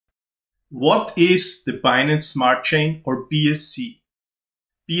What is the Binance Smart Chain, or BSC?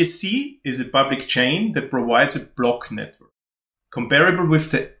 BSC is a public chain that provides a block network, comparable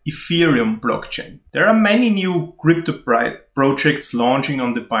with the Ethereum blockchain. There are many new crypto projects launching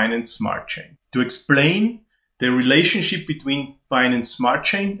on the Binance Smart Chain. To explain the relationship between Binance Smart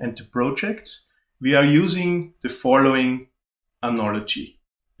Chain and the projects, we are using the following analogy.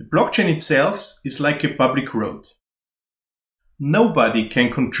 The blockchain itself is like a public road. Nobody can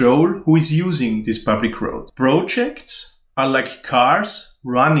control who is using this public road. Projects are like cars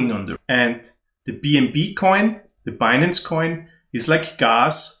running on the road. And the BNB coin, the Binance coin, is like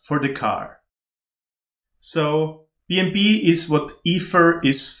gas for the car. So BNB is what Ether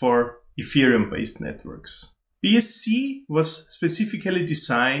is for Ethereum-based networks. BSC was specifically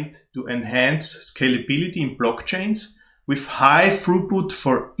designed to enhance scalability in blockchains with high throughput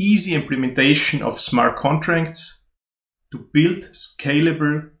for easy implementation of smart contracts to build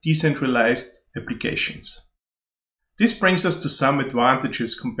scalable, decentralized applications. This brings us to some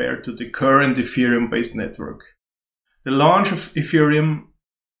advantages compared to the current Ethereum-based network. The launch of Ethereum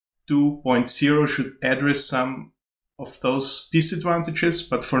 2.0 should address some of those disadvantages,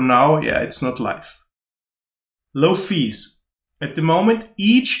 but for now, it's not live. Low fees. At the moment,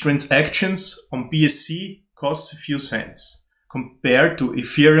 each transactions on BSC costs a few cents, compared to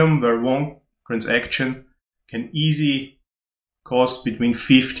Ethereum, where one transaction can easily cost between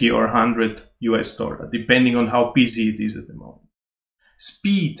 50 or 100 US dollar, depending on how busy it is at the moment.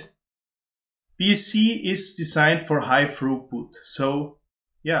 Speed. BSC is designed for high throughput. So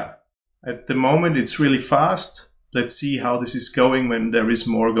at the moment it's really fast. Let's see how this is going when there is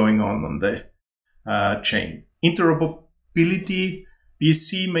more going on the chain. Interoperability.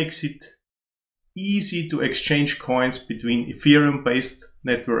 BSC makes it easy to exchange coins between Ethereum-based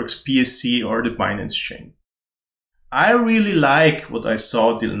networks, BSC or the Binance chain. I really like what I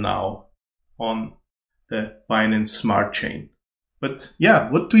saw till now on the Binance Smart Chain. But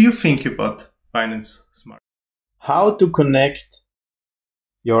what do you think about Binance Smart? How to connect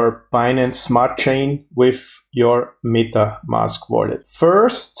your Binance Smart Chain with your Metamask wallet.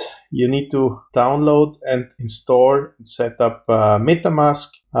 First, you need to download and install and set up Metamask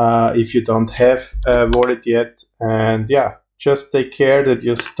if you don't have a wallet yet. And just take care that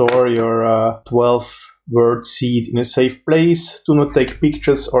you store your 12-word seed in a safe place. Do not take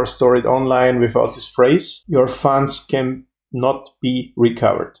pictures or store it online without this phrase. Your funds can not be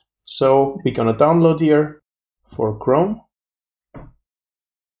recovered. So we're gonna download here for Chrome.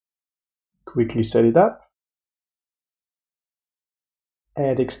 Quickly set it up.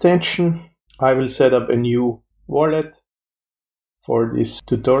 Add extension. I will set up a new wallet for this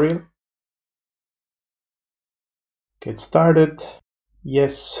tutorial. Get started.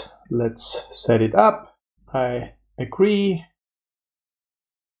 Yes, let's set it up. I agree.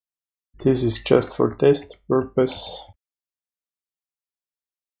 This is just for test purpose.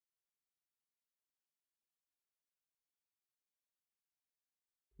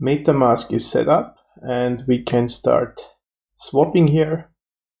 Metamask is set up and we can start swapping here.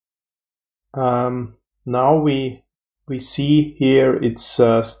 Now we see here it's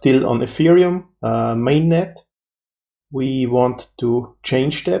still on Ethereum mainnet. We want to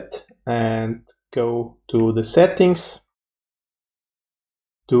change that and go to the settings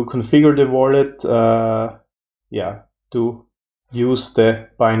to configure the wallet, to use the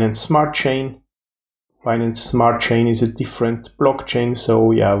Binance Smart Chain. Binance Smart Chain is a different blockchain, so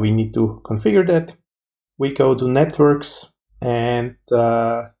we need to configure that. We go to networks and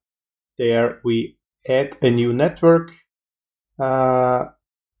there we add a new network.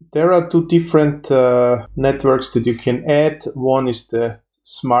 There are two different networks that you can add. One is the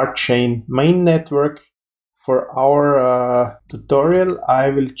Smart Chain main network. For our tutorial, I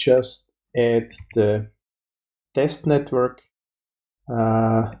will just add the test network.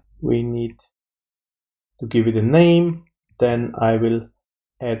 We need to give it a name. Then I will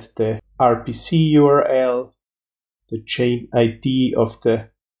add the RPC URL. The chain ID of the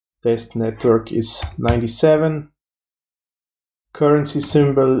test network is 97. Currency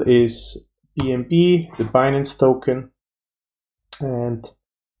symbol is BNB, the Binance token, and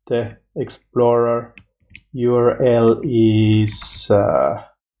the Explorer URL is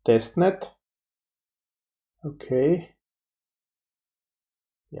Testnet. Okay.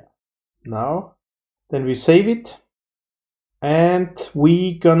 Now, then we save it, and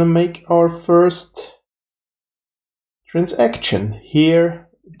we gonna make our first transaction. Here,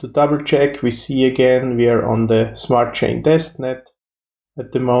 to double check, we see again we are on the Smart Chain Testnet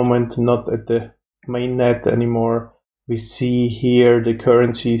at the moment, not at the mainnet anymore. We see here the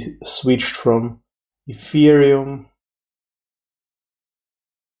currency switched from Ethereum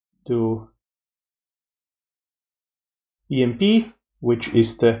to EMP, which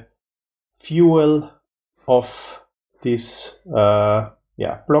is the fuel of this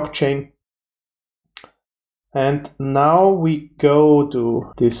blockchain. And now we go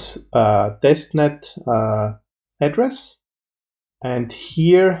to this testnet address. And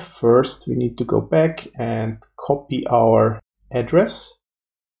here first we need to go back and copy our address.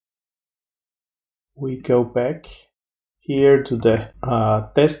 We go back here to the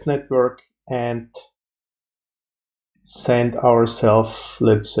test network and send ourselves,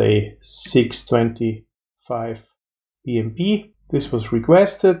 let's say, 625 BNB. This was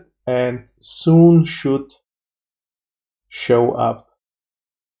requested and soon should show up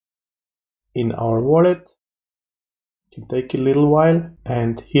in our wallet. It can take a little while,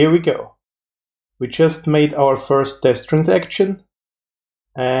 and here we go. We just made our first test transaction,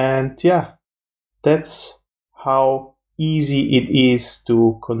 and yeah, that's how easy it is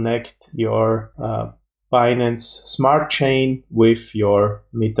to connect your Binance Smart Chain with your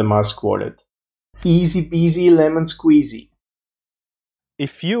Metamask wallet. Easy peasy lemon squeezy.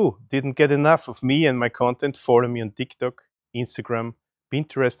 If you didn't get enough of me and my content, follow me on TikTok, Instagram,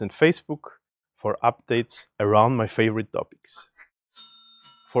 Pinterest and Facebook for updates around my favorite topics.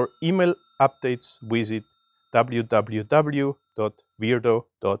 For email updates, visit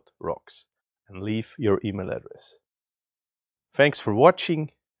www.Weirdo.Rocks and leave your email address. Thanks for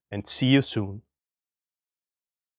watching and see you soon.